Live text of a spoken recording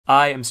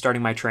I am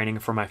starting my training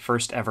for my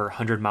first ever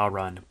 100-mile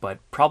run, but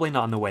probably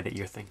not in the way that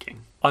you're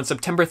thinking. On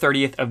September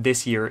 30th of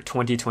this year,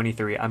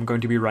 2023, I'm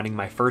going to be running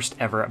my first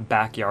ever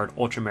backyard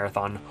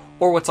ultramarathon,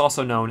 or what's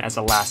also known as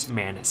a last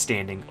man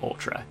standing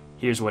ultra.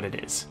 Here's what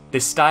it is.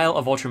 This style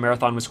of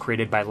ultramarathon was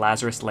created by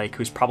Lazarus Lake,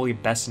 who's probably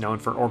best known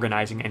for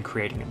organizing and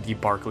creating the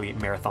Barkley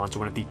Marathons,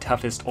 one of the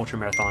toughest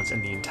ultramarathons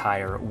in the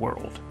entire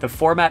world. The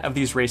format of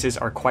these races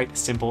are quite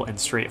simple and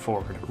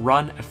straightforward.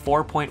 Run a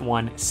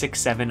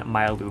 4.167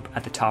 mile loop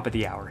at the top of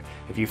the hour.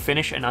 If you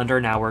finish in under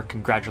an hour,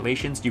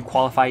 congratulations, you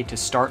qualify to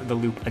start the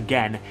loop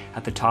again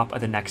at the top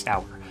of the next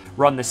hour.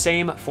 Run the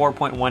same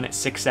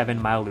 4.167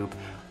 mile loop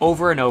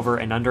over and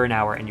over in under an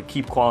hour, and you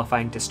keep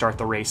qualifying to start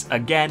the race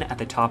again at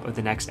the top of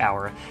the next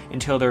hour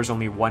until there's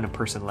only one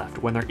person left.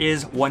 When there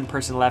is one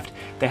person left,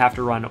 they have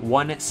to run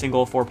one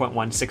single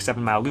 4.167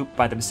 mile loop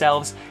by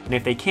themselves, and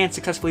if they can't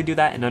successfully do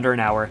that in under an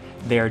hour,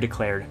 they are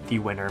declared the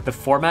winner. The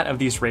format of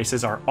these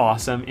races are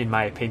awesome in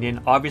my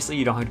opinion. Obviously,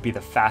 you don't have to be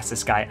the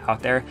fastest guy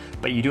out there,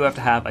 but you do have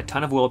to have a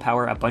ton of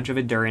willpower, a bunch of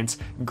endurance,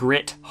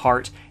 grit,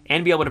 heart,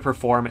 and be able to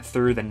perform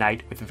through the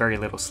night with very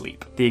little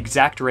sleep. The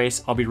exact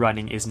race I'll be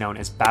running is known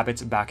as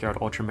Babbitt's Backyard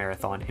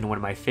Ultramarathon in one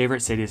of my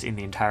favorite cities in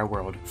the entire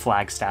world,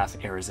 Flagstaff,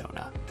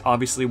 Arizona.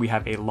 Obviously, we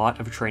have a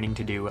lot of training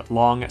to do,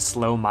 long,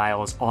 slow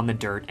miles on the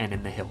dirt and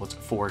in the hills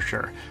for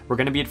sure. We're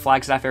going to be at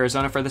Flagstaff,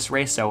 Arizona for this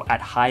race, so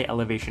at high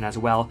elevation as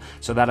well,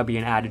 so that'll be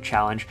an added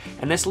challenge.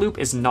 And this loop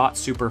is not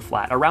super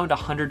flat, around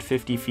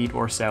 150 feet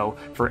or so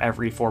for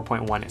every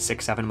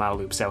 4.167 mile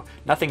loop, so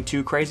nothing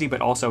too crazy,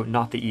 but also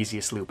not the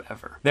easiest loop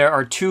ever. There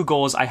are two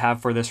goals I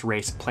have for this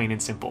race, plain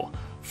and simple.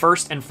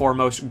 First and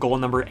foremost, goal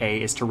number A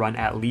is to run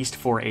at least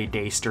for a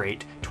day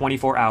straight,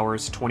 24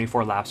 hours,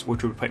 24 laps,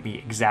 which would put me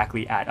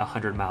exactly at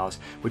 100 miles,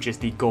 which is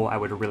the goal I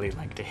would really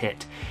like to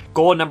hit.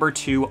 Goal number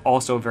 2,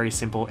 also very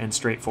simple and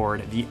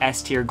straightforward. The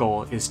S tier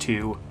goal is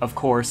to, of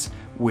course,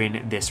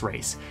 win this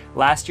race.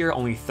 Last year,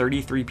 only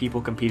 33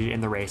 people competed in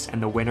the race,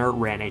 and the winner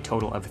ran a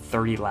total of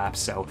 30 laps,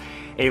 so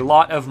a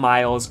lot of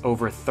miles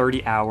over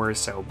 30 hours,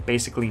 so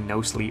basically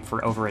no sleep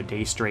for over a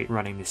day straight,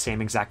 running the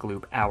same exact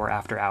loop hour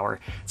after hour.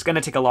 It's going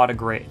to take a lot of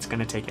grit, it's going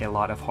to take a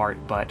lot of heart,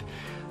 but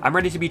I'm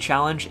ready to be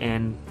challenged,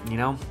 and you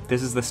know,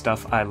 this is the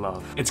stuff I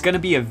love. It's going to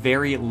be a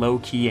very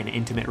low-key and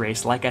intimate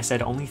race. Like I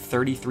said, only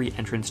 33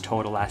 entrants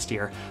total last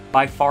year.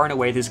 By far and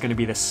away, this is going to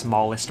be the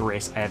smallest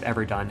race I have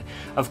ever done.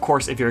 Of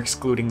course, if you're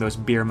excluding those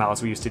beer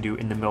miles we used to do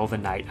in the middle of the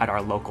night at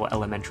our local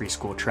elementary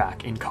school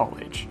track in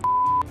college.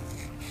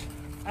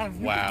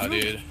 Wow,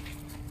 dude.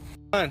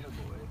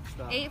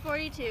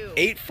 8:42.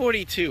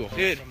 8:42,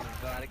 dude.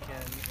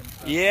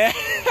 Yeah,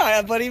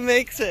 but he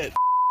makes it.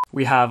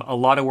 We have a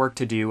lot of work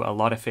to do, a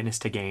lot of fitness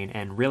to gain,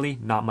 and really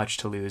not much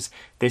to lose.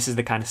 This is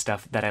the kind of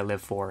stuff that I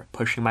live for,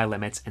 pushing my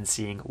limits and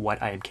seeing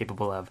what I am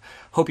capable of.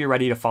 Hope you're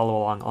ready to follow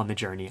along on the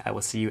journey. I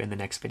will see you in the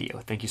next video.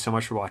 Thank you so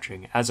much for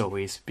watching. As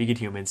always, be good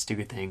humans, do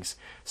good things,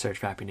 search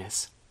for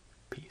happiness.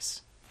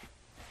 Peace.